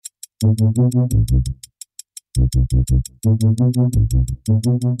Welcome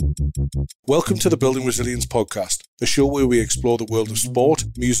to the Building Resilience podcast, a show where we explore the world of sport,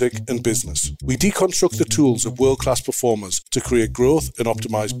 music and business. We deconstruct the tools of world-class performers to create growth and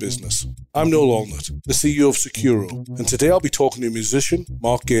optimize business. I'm Noel Walnut, the CEO of Securo, and today I'll be talking to musician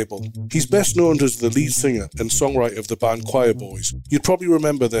Mark Gable. He's best known as the lead singer and songwriter of the band Choir Boys. You'd probably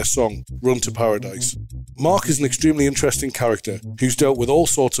remember their song, Run to Paradise. Mark is an extremely interesting character who's dealt with all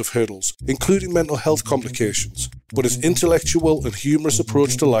sorts of hurdles, including mental health complications, but his intellectual and humorous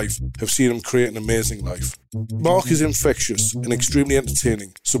approach to life have seen him create an amazing life. Mark is infectious and extremely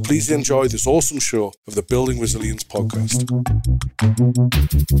entertaining, so please enjoy this awesome show of the Building Resilience podcast.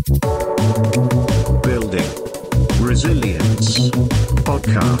 Building Resilience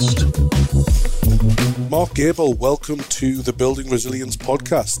podcast. Mark Gable, welcome to the Building Resilience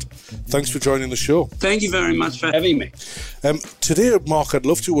podcast. Thanks for joining the show. Thank you very much for having me. Today, Mark, I'd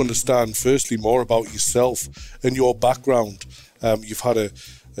love to understand firstly more about yourself and your background. You've had an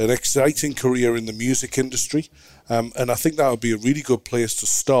exciting career in the music industry, and I think that would be a really good place to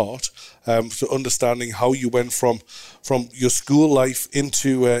start, so understanding how you went from your school life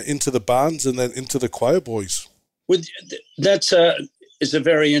into the bands and then into the Choir Boys. That's a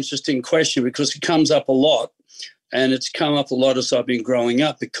very interesting question because it comes up a lot, and it's come up a lot as I've been growing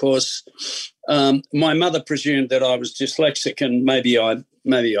up because my mother presumed that I was dyslexic, and maybe I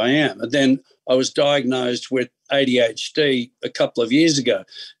am. And then I was diagnosed with ADHD a couple of years ago.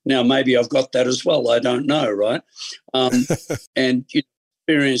 Now, maybe I've got that as well. I don't know, right? And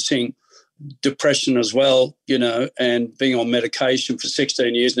experiencing depression as well, and being on medication for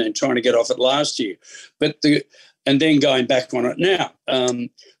 16 years and then trying to get off it last year. And then going back on it now.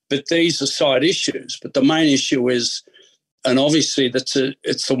 But these are side issues. But the main issue is, and obviously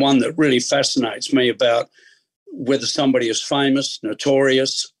it's the one that really fascinates me about whether somebody is famous,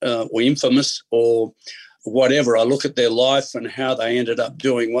 notorious, or infamous, or whatever. I look at their life and how they ended up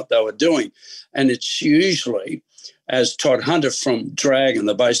doing what they were doing. And it's usually, as Todd Hunter from Dragon,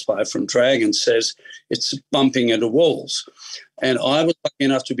 the bass player from Dragon, says, it's bumping into walls. And I was lucky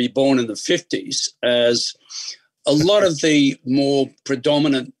enough to be born in the 50s, as a lot of the more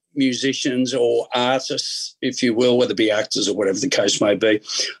predominant musicians or artists, if you will, whether it be actors or whatever the case may be,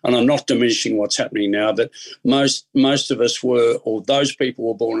 and I'm not diminishing what's happening now, but most of us were, or those people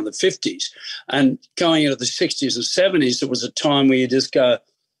were born in the 50s. And going into the 60s and 70s, there was a time where you just go,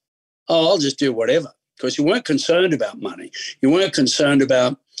 oh, I'll just do whatever, because you weren't concerned about money. You weren't concerned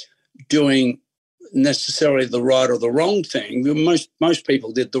about doing necessarily the right or the wrong thing. Most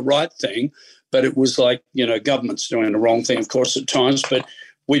people did the right thing, but it was like, government's doing the wrong thing, of course, at times. But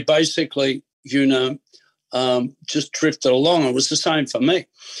we basically, just drifted along. It was the same for me.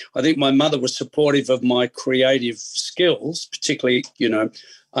 I think my mother was supportive of my creative skills, particularly,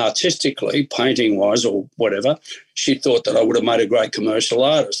 artistically, painting-wise or whatever. She thought that I would have made a great commercial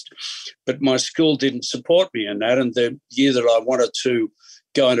artist. But my school didn't support me in that. And the year that I wanted to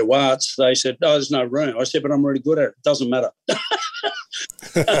go into arts, they said, no, there's no room. I said, but I'm really good at it. It doesn't matter.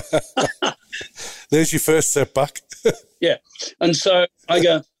 There's your first setback. Yeah. And so I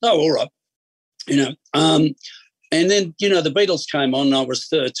go, oh, all right. And then, the Beatles came along and I was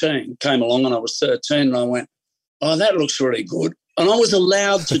 13, and I went, oh, that looks really good. And I was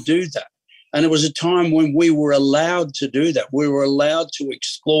allowed to do that. And it was a time when we were allowed to do that. We were allowed to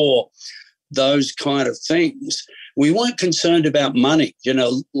explore those kind of things. We weren't concerned about money.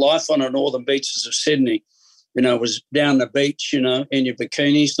 Life on the northern beaches of Sydney, was down the beach, in your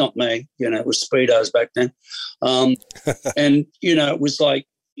bikinis, not me, it was Speedos back then. And, it was like,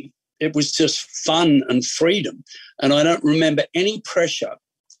 it was just fun and freedom. And I don't remember any pressure,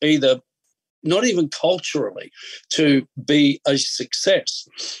 either, not even culturally, to be a success.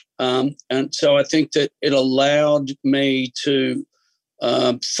 And so I think that it allowed me to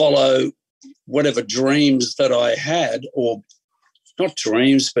follow whatever dreams that I had, or not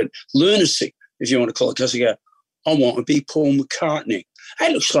dreams, but lunacy, if you want to call it, because I go, I want to be Paul McCartney.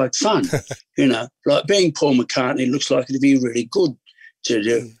 It looks like fun, like being Paul McCartney looks like it'd be really good to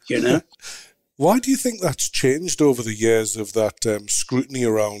do, Why do you think that's changed over the years of that scrutiny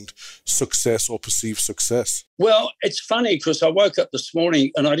around success or perceived success? Well, it's funny because I woke up this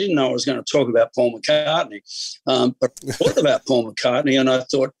morning and I didn't know I was going to talk about Paul McCartney, but I thought about Paul McCartney and I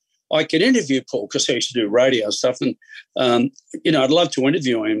thought I could interview Paul because he used to do radio stuff, and I'd love to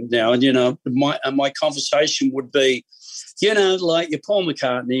interview him now. And my conversation would be, like you're Paul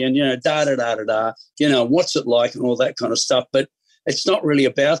McCartney, and da da da da da. What's it like, and all that kind of stuff. But it's not really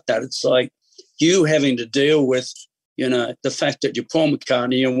about that. It's like you having to deal with, the fact that you're Paul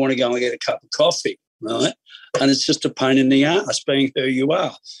McCartney and want to go and get a cup of coffee, right? and it's just a pain in the ass being who you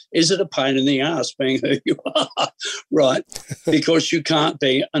are. Is it a pain in the ass being who you are, right? Because you can't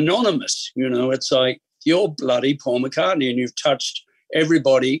be anonymous. It's like you're bloody Paul McCartney and you've touched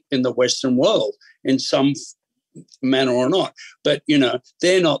everybody in the Western world in some manner or not. But,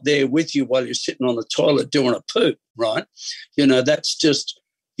 they're not there with you while you're sitting on the toilet doing a poop, right? That's just,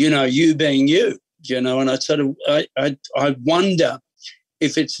 you being you, and I wonder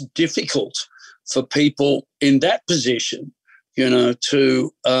if it's difficult for people in that position,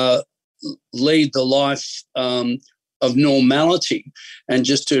 to lead the life of normality and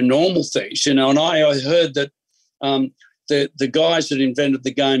just do normal things, And I heard that the guys that invented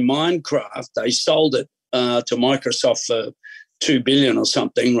the game Minecraft, they sold it to Microsoft for $2 billion or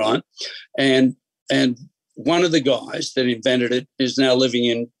something, right? And one of the guys that invented it is now living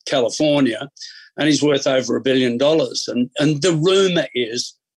in California, and he's worth over $1 billion. And the rumour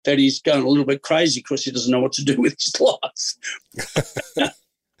is that he's going a little bit crazy because he doesn't know what to do with his life.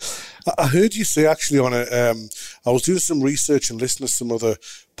 I heard you say actually on I was doing some research and listening to some other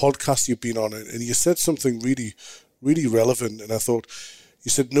podcasts you've been on, and you said something really, really relevant. And I thought, you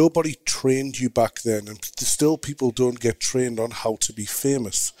said nobody trained you back then, and still people don't get trained on how to be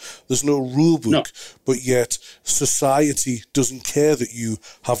famous. There's no rule book, but yet society doesn't care that you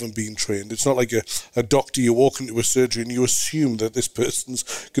haven't been trained. It's not like a doctor, you walk into a surgery and you assume that this person's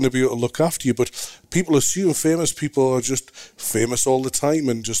going to be able to look after you, but people assume famous people are just famous all the time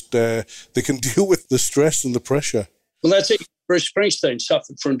and just they can deal with the stress and the pressure. Well, that's it. Bruce Springsteen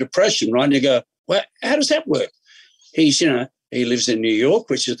suffered from depression, right? And you go, well, how does that work? He's, he lives in New York,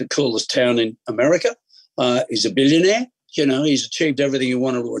 which is the coolest town in America. He's a billionaire. He's achieved everything he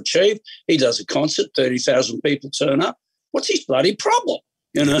wanted to achieve. He does a concert, 30,000 people turn up. What's his bloody problem?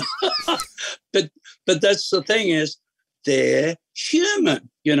 But that's the thing is they're human,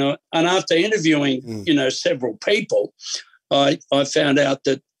 And after interviewing, several people, I found out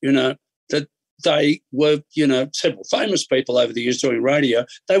that, that they were, several famous people over the years doing radio,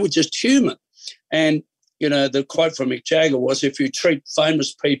 they were just human. And the quote from Mick Jagger was, if you treat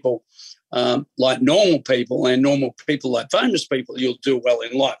famous people like normal people and normal people like famous people, you'll do well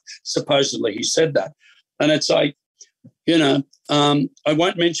in life. Supposedly he said that. And it's like, I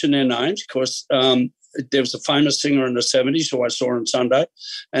won't mention their names because there was a famous singer in the 70s who I saw on Sunday,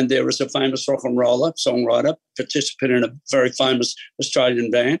 and there was a famous rock and roller, songwriter, participant in a very famous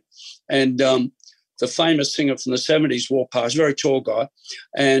Australian band. And the famous singer from the 70s walked past, very tall guy,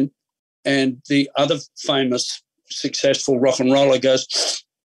 and the other famous, successful rock and roller goes,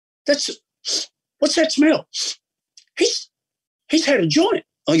 what's that smell? He's had a joint.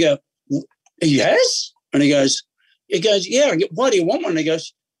 I go, he has? And he goes, yeah. Why do you want one? And he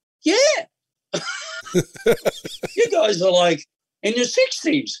goes, yeah. You guys are like in your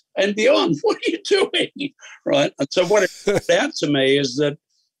 60s and beyond. What are you doing? Right? And so what it turned out to me is that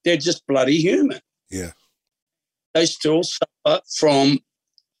they're just bloody human. Yeah. They still suffer from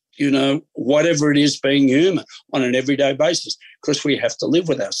whatever it is being human on an everyday basis, because we have to live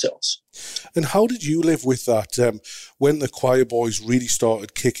with ourselves. And how did you live with that when the Choir Boys really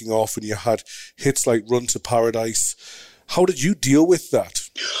started kicking off and you had hits like Run to Paradise? How did you deal with that?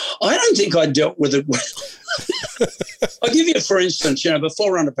 I don't think I dealt with it well. I'll give you, for instance,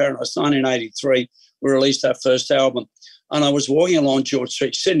 before Run to Paradise, 1983, we released our first album, and I was walking along George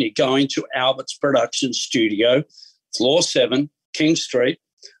Street, Sydney, going to Albert's production studio, floor 7, King Street.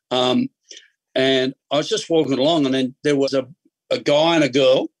 And I was just walking along, and then there was a guy and a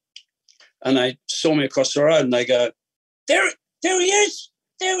girl, and they saw me across the road, and they go, there he is,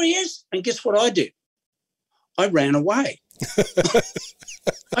 there he is. And guess what I did? I ran away.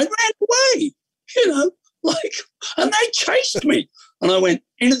 I ran away, and they chased me. And I went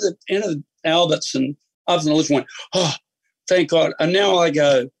into the Alberts, and up in the lift went, oh, thank God. And now I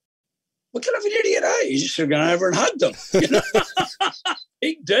go, what kind of an idiot are you? You should have gone over and hugged them.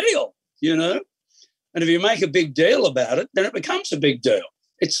 Big deal, And if you make a big deal about it, then it becomes a big deal.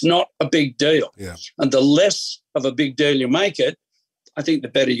 It's not a big deal. Yeah. And the less of a big deal you make it, I think the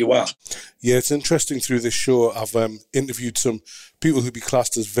better you are. Yeah, it's interesting through this show. I've interviewed some people who'd be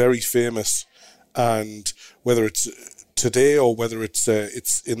classed as very famous, and whether it's today or whether it's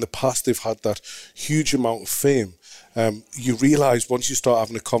in the past, they've had that huge amount of fame. You realise once you start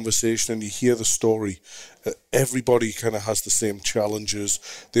having a conversation and you hear the story, everybody kind of has the same challenges.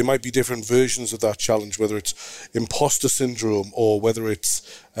 There might be different versions of that challenge, whether it's imposter syndrome or whether it's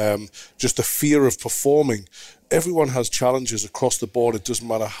just the fear of performing. Everyone has challenges across the board. It doesn't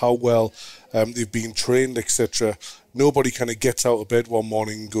matter how well they've been trained, etc. Nobody kind of gets out of bed one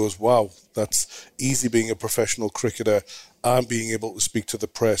morning and goes, wow, that's easy being a professional cricketer. and being able to speak to the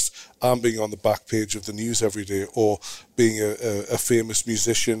press and being on the back page of the news every day, or being a famous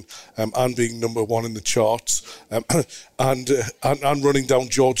musician and being number one in the charts and running down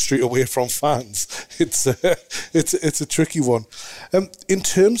George Street away from fans. It's a tricky one. In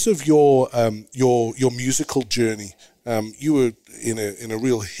terms of your musical journey, you were in a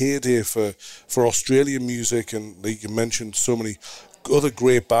real heyday for Australian music, and like you mentioned, so many other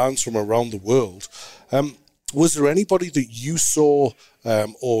great bands from around the world. Was there anybody that you saw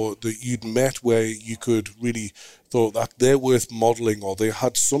or that you'd met where you could really thought that they're worth modelling, or they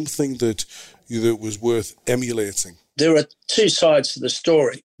had something that was worth emulating? There are two sides to the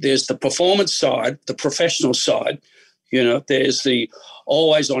story. There's the performance side, the professional side. There's the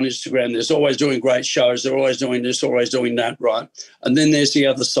always on Instagram, there's always doing great shows, they're always doing this, always doing that, right? And then there's the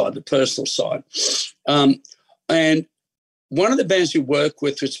other side, the personal side. And one of the bands we work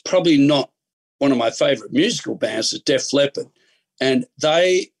with, it's probably not one of my favourite musical bands, is Def Leppard. And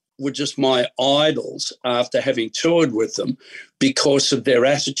they were just my idols after having toured with them because of their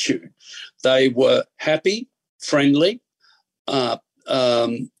attitude. They were happy, friendly,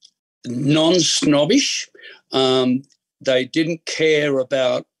 non-snobbish. They didn't care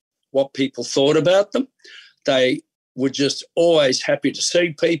about what people thought about them. They were just always happy to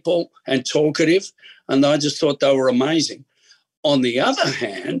see people and talkative, and I just thought they were amazing. On the other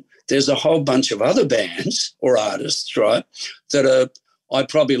hand, there's a whole bunch of other bands or artists, right, that I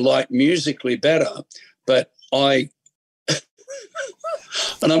probably like musically better, but and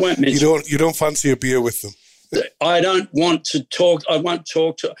I won't mention. You don't fancy a beer with them. I don't want to talk. I won't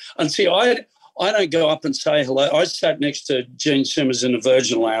talk to. And see, I don't go up and say hello. I sat next to Gene Simmons in the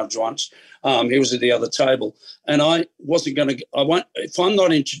Virgin Lounge once. He was at the other table, and I wasn't going to. I won't. If I'm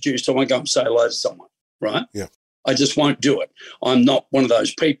not introduced, I won't go up and say hello to someone. Right? Yeah. I just won't do it. I'm not one of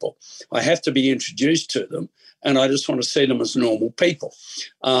those people. I have to be introduced to them, and I just want to see them as normal people.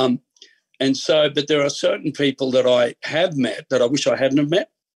 And so, but there are certain people that I have met that I wish I hadn't have met,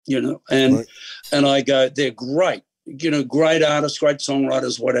 and I go, they're great, great artists, great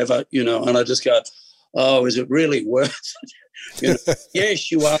songwriters, whatever, and I just go, oh, is it really worth it?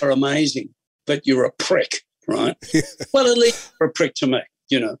 Yes, you are amazing, but you're a prick, right? Well, at least you're a prick to me,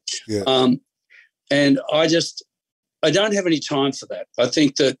 Yeah. And I don't have any time for that. I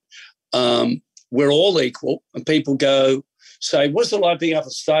think that we're all equal, and people say, what's it like being up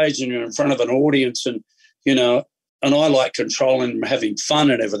on stage and you're in front of an audience and I like controlling and having fun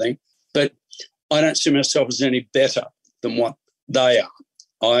and everything, but I don't see myself as any better than what they are.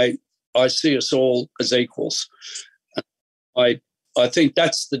 I see us all as equals. I think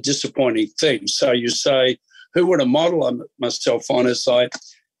that's the disappointing thing. So you say, who would I model myself on? It's like,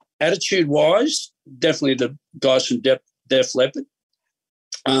 attitude-wise, definitely the guys from Def Leppard.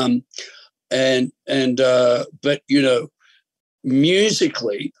 But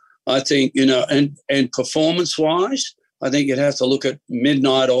musically, I think, and performance-wise, I think you'd have to look at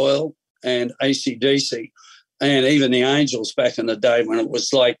Midnight Oil and AC/DC and even the Angels back in the day when it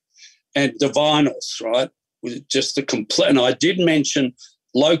was like, and the Vinyls, right? With just the complete. And I did mention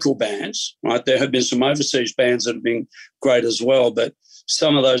local bands, right? There have been some overseas bands that have been great as well, but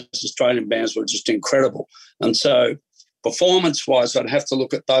some of those Australian bands were just incredible. And so performance-wise, I'd have to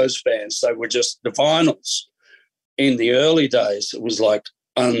look at those bands. They were just the Vinyls. In the early days, it was like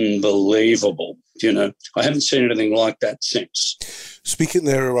unbelievable. I haven't seen anything like that since. Speaking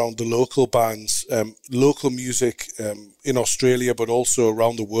there around the local bands, local music in Australia, but also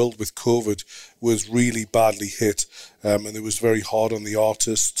around the world with COVID, was really badly hit, and it was very hard on the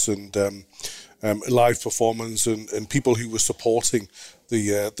artists and live performance and people who were supporting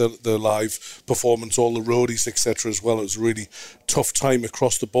the live performance, all the roadies, etc. as well. It was a really tough time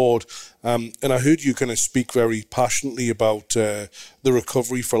across the board. And I heard you kind of speak very passionately about the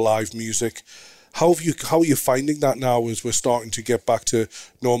recovery for live music. How are you finding that now as we're starting to get back to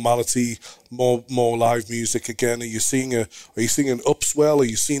normality, more live music again? Are you seeing an upswell? Are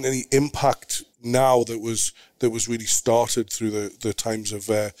you seeing any impact now that was really started through the times of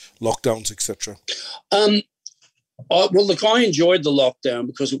lockdowns, etc.? Well, look, I enjoyed the lockdown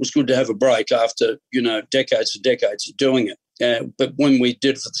because it was good to have a break after, decades and decades of doing it. But when we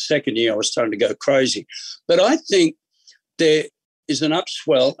did it for the second year, I was starting to go crazy. But I think there is an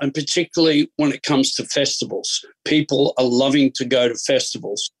upswell, and particularly when it comes to festivals. People are loving to go to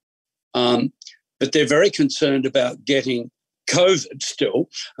festivals, but they're very concerned about getting COVID still,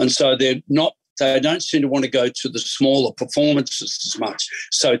 and so they don't seem to want to go to the smaller performances as much.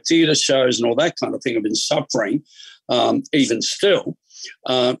 So theatre shows and all that kind of thing have been suffering even still.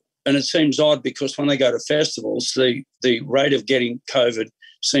 And it seems odd because when they go to festivals, the rate of getting COVID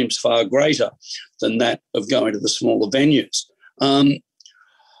seems far greater than that of going to the smaller venues.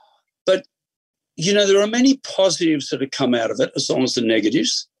 But, there are many positives that have come out of it as long as the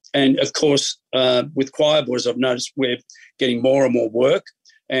negatives. And, of course, with Choir Boys, I've noticed we're getting more and more work,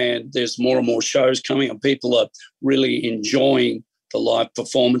 and there's more and more shows coming, and people are really enjoying the live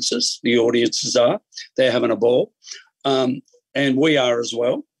performances. The audiences are. They're having a ball. And we are as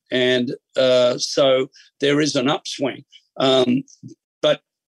well. And so there is an upswing. But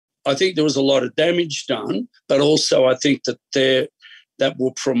I think there was a lot of damage done, but also I think that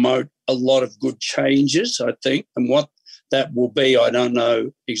will promote a lot of good changes, I think. And what that will be, I don't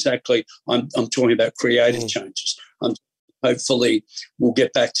know exactly. I'm talking about creative changes. Hopefully we'll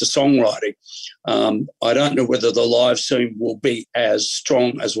get back to songwriting. I don't know whether the live scene will be as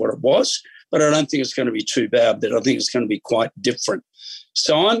strong as what it was, but I don't think it's going to be too bad, but I think it's going to be quite different.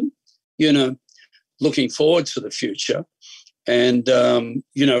 So I'm, looking forward to the future. And,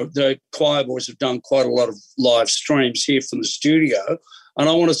 the Choir Boys have done quite a lot of live streams here from the studio, and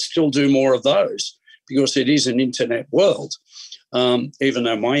I want to still do more of those because it is an internet world. Even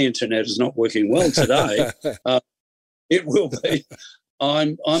though my internet is not working well today, it will be.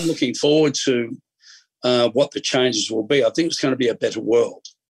 I'm looking forward to what the changes will be. I think it's going to be a better world.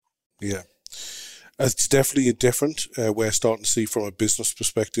 Yeah. It's definitely different. We're starting to see from a business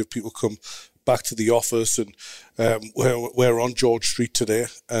perspective, people come back to the office, and we're on George Street today,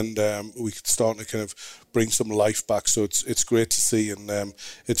 and we're starting to kind of bring some life back. So it's great to see, and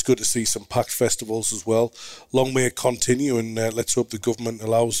it's good to see some packed festivals as well. Long may it continue, and let's hope the government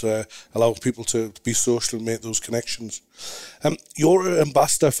allows people to be social and make those connections. You're an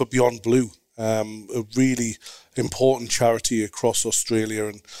ambassador for Beyond Blue, a really important charity across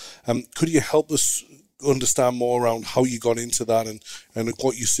Australia, and could you help us understand more around how you got into that and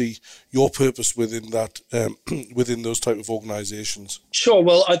what you see your purpose within that, within those type of organisations? Sure.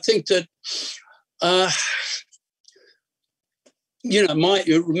 Well, I think that,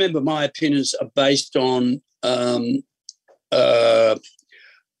 remember my opinions are based on a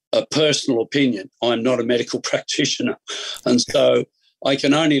personal opinion. I'm not a medical practitioner, and so I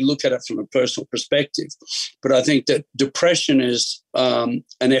can only look at it from a personal perspective. But I think that depression is an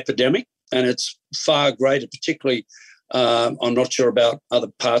epidemic, and it's far greater, particularly, I'm not sure about other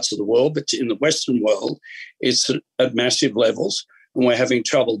parts of the world, but in the Western world, it's at massive levels, and we're having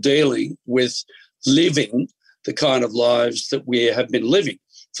trouble dealing with living the kind of lives that we have been living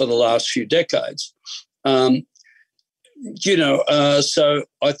for the last few decades. So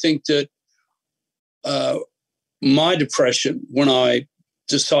I think that my depression, when I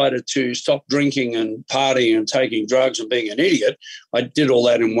decided to stop drinking and partying and taking drugs and being an idiot, I did all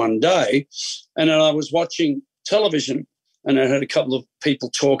that in one day. And then I was watching television, and I heard a couple of people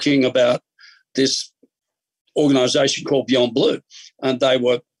talking about this organisation called Beyond Blue, and they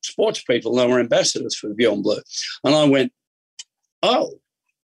were sports people. They were ambassadors for Beyond Blue. And I went, oh,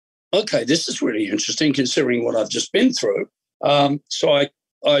 okay, this is really interesting considering what I've just been through. So I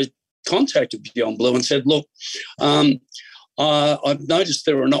contacted Beyond Blue and said, look, I've noticed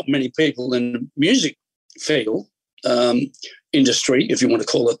there are not many people in the music field, industry, if you want to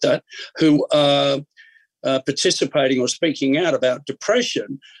call it that, who are participating or speaking out about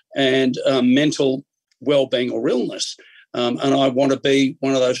depression and mental well-being or illness. And I want to be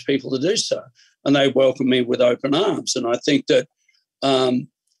one of those people to do so. And they welcome me with open arms. And I think that,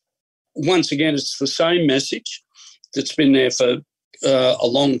 once again, it's the same message that's been there for a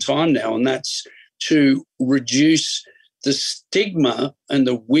long time now, and that's to reduce the stigma and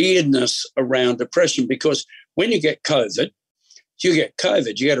the weirdness around depression. Because when you get COVID, you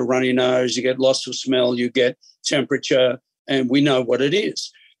get a runny nose, you get loss of smell, you get temperature, and we know what it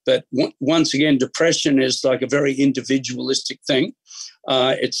is. But once again, depression is like a very individualistic thing.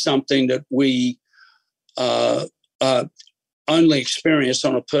 It's something that we only experience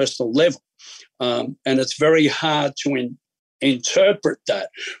on a personal level. And it's very hard to interpret that,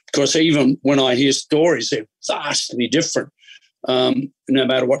 because even when I hear stories, they're vastly different, no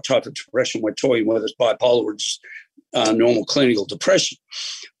matter what type of depression we're talking, whether it's bipolar or just normal clinical depression.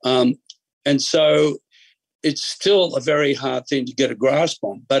 And so it's still a very hard thing to get a grasp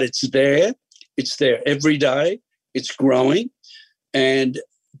on, but it's there every day, it's growing, and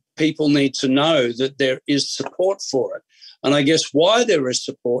people need to know that there is support for it. And I guess why there is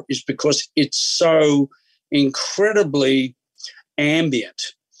support is because it's so incredibly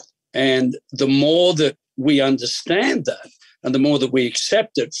ambient. And the more that we understand that, and the more that we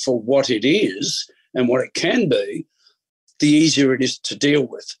accept it for what it is and what it can be, the easier it is to deal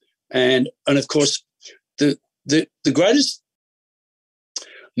with. And of course, the greatest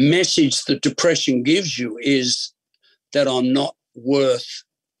message that depression gives you is that I'm not worth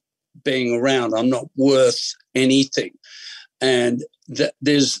being around. I'm not worth anything. And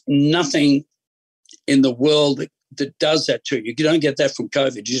there's nothing in the world that does that to you. You don't get that from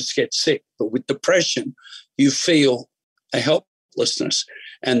COVID. You just get sick. But with depression, you feel a helplessness.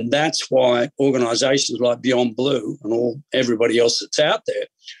 And that's why organisations like Beyond Blue and everybody else that's out there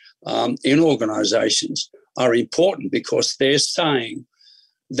in organisations are important, because they're saying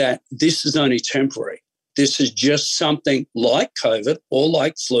that this is only temporary. This is just something like COVID or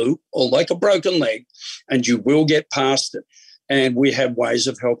like flu or like a broken leg, and you will get past it. And we have ways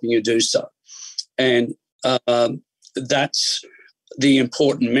of helping you do so. And that's the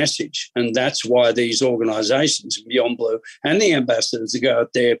important message. And that's why these organisations, Beyond Blue and the ambassadors that go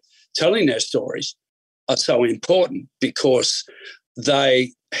out there telling their stories, are so important, because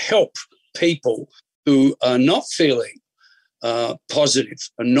they help people who are not feeling positive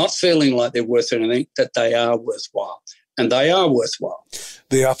and not feeling like they're worth anything, that they are worthwhile. And they are worthwhile.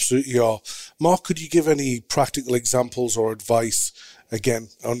 They absolutely are. Mark, could you give any practical examples or advice? Again,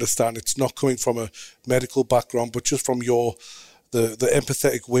 I understand it's not coming from a medical background, but just from the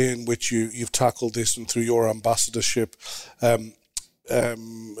empathetic way in which you've tackled this, and through your ambassadorship, for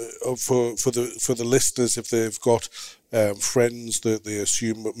the listeners, if they've got friends that they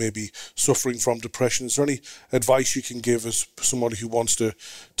assume that may be suffering from depression, is there any advice you can give as somebody who wants to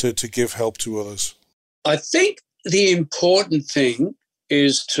give help to others? I think the important thing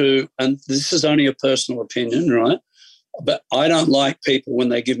is and this is only a personal opinion, right? But I don't like people when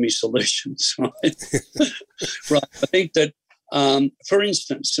they give me solutions, right? Right. I think that, for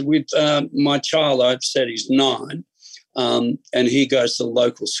instance, with my child, I've said he's 9, and he goes to the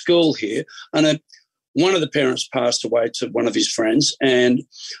local school here, and one of the parents passed away to one of his friends, and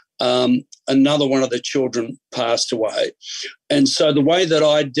another one of the children passed away. And so the way that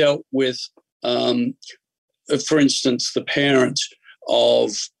I dealt with, for instance, the parent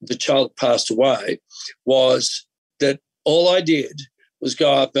of the child passed away, was that all I did was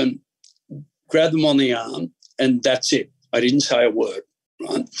go up and grab them on the arm, and that's it. I didn't say a word,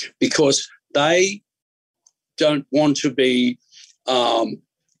 right? Because they don't want to be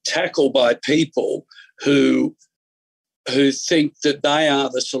tackled by people who think that they are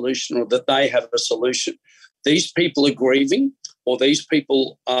the solution, or that they have a solution. These people are grieving, or these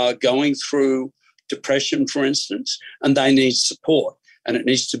people are going through depression, for instance, and they need support, and it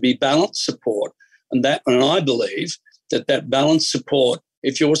needs to be balanced support. And I believe that balanced support,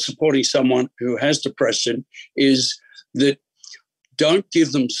 if you're supporting someone who has depression, is that don't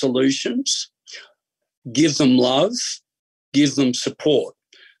give them solutions, give them love, give them support.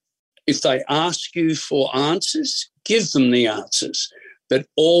 If they ask you for answers, give them the answers, but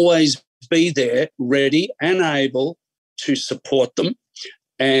always be there, ready and able to support them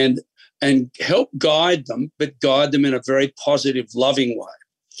and help guide them, but guide them in a very positive, loving way.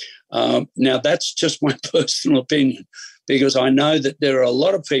 Now, that's just my personal opinion, because I know that there are a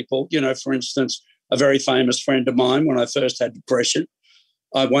lot of people, for instance, a very famous friend of mine, when I first had depression,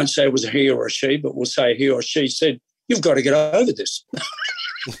 I won't say it was a he or a she, but we'll say he or she said, "You've got to get over this."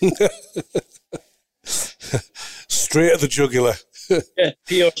 Straight at the jugular. Yeah,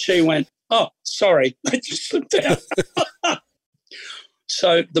 he or she went, "Oh, sorry, I just slipped out."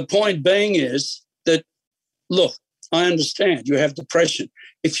 So the point being is that, look, I understand you have depression.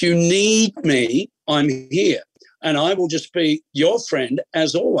 If you need me, I'm here, and I will just be your friend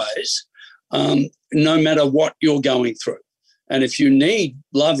as always, no matter what you're going through. And if you need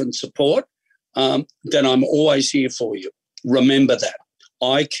love and support, then I'm always here for you. Remember that.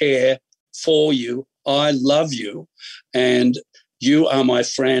 I care for you. I love you, and you are my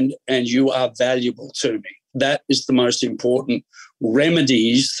friend, and you are valuable to me. That is the most important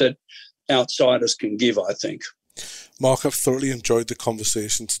remedies that outsiders can give, I think. Mark, I've thoroughly enjoyed the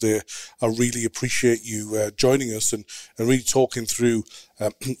conversation today. I really appreciate you joining us and really talking through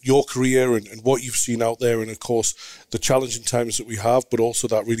your career and what you've seen out there, and, of course, the challenging times that we have, but also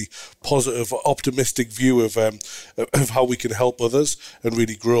that really positive, optimistic view of how we can help others and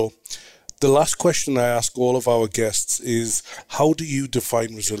really grow. The last question I ask all of our guests is, how do you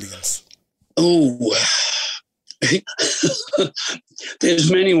define resilience? Oh,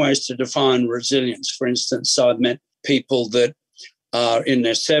 there's many ways to define resilience. For instance, I've met people that are in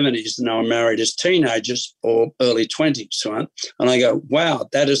their 70s and are married as teenagers or early 20s, right? And I go, wow,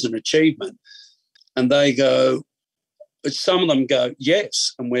 that is an achievement. And they go, some of them go,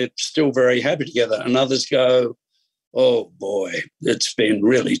 yes, and we're still very happy together. And others go, oh boy, it's been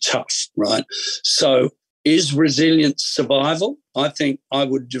really tough, right? So is resilience survival? I think I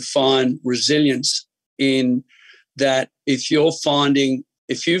would define resilience in that if you've found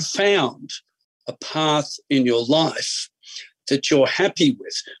a path in your life that you're happy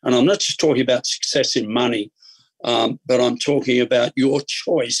with, and I'm not just talking about success in money, but I'm talking about your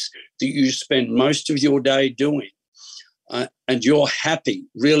choice that you spend most of your day doing, and you're happy,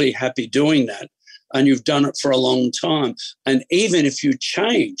 really happy doing that, and you've done it for a long time. And even if you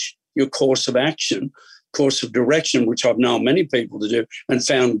change your course of action, course of direction, which I've known many people to do, and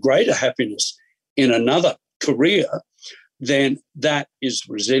found greater happiness in another career, then that is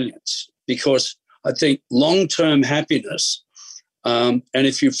resilience. Because I think long-term happiness, and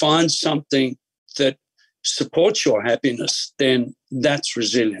if you find something that supports your happiness, then that's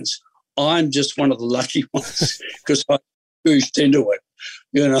resilience. I'm just one of the lucky ones because I pushed into it.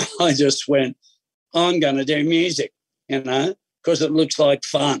 You know, I just went, I'm going to do music, you know, because it looks like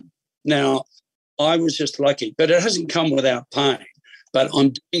fun. Now, I was just lucky, but it hasn't come without pain. But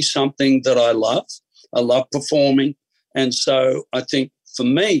I'm doing something that I love. I love performing. And so I think for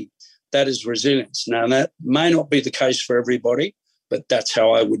me, that is resilience. Now, that may not be the case for everybody, but that's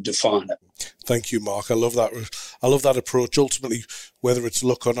how I would define it. Thank you, Mark. I love that. I love that approach. Ultimately, whether it's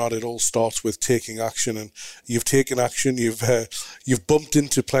luck or not, it all starts with taking action. And you've taken action. You've bumped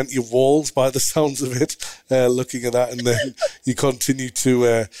into plenty of walls by the sounds of it. Looking at that, and then you continue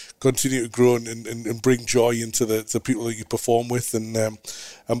to grow and bring joy into the people that you perform with, and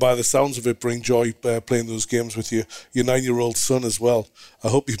by the sounds of it, bring joy playing those games with your 9-year-old son as well. I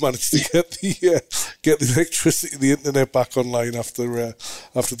hope you managed to get the electricity, the internet back online after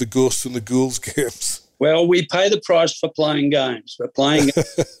the Ghosts and the Ghouls games. Well, we pay the price for playing games. We're playing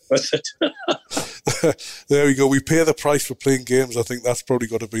with it. There we go. We pay the price for playing games. I think that's probably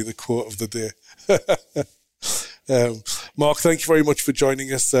got to be the quote of the day. Mark, thank you very much for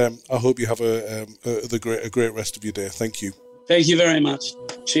joining us. I hope you have a great rest of your day. Thank you. Thank you very much.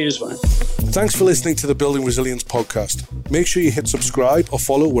 Cheers, mate. Thanks for listening to the Building Resilience podcast. Make sure you hit subscribe or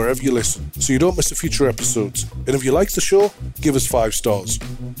follow wherever you listen so you don't miss the future episodes. And if you like the show, give us 5 stars.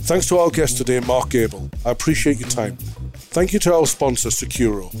 Thanks to our guest today, Mark Gable. I appreciate your time. Thank you to our sponsor,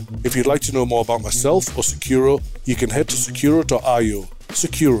 Securo. If you'd like to know more about myself or Securo, you can head to securo.io.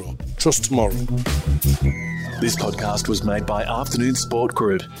 Securo. Trust tomorrow. This podcast was made by Afternoon Sport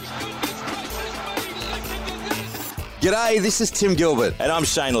Group. G'day, this is Tim Gilbert. And I'm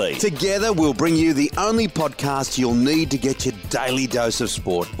Shane Lee. Together, we'll bring you the only podcast you'll need to get your daily dose of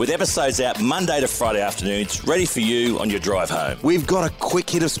sport. With episodes out Monday to Friday afternoons, ready for you on your drive home. We've got a quick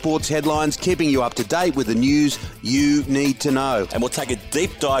hit of sports headlines, keeping you up to date with the news you need to know. And we'll take a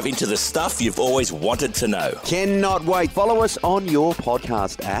deep dive into the stuff you've always wanted to know. Cannot wait. Follow us on your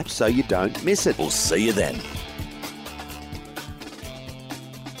podcast app so you don't miss it. We'll see you then.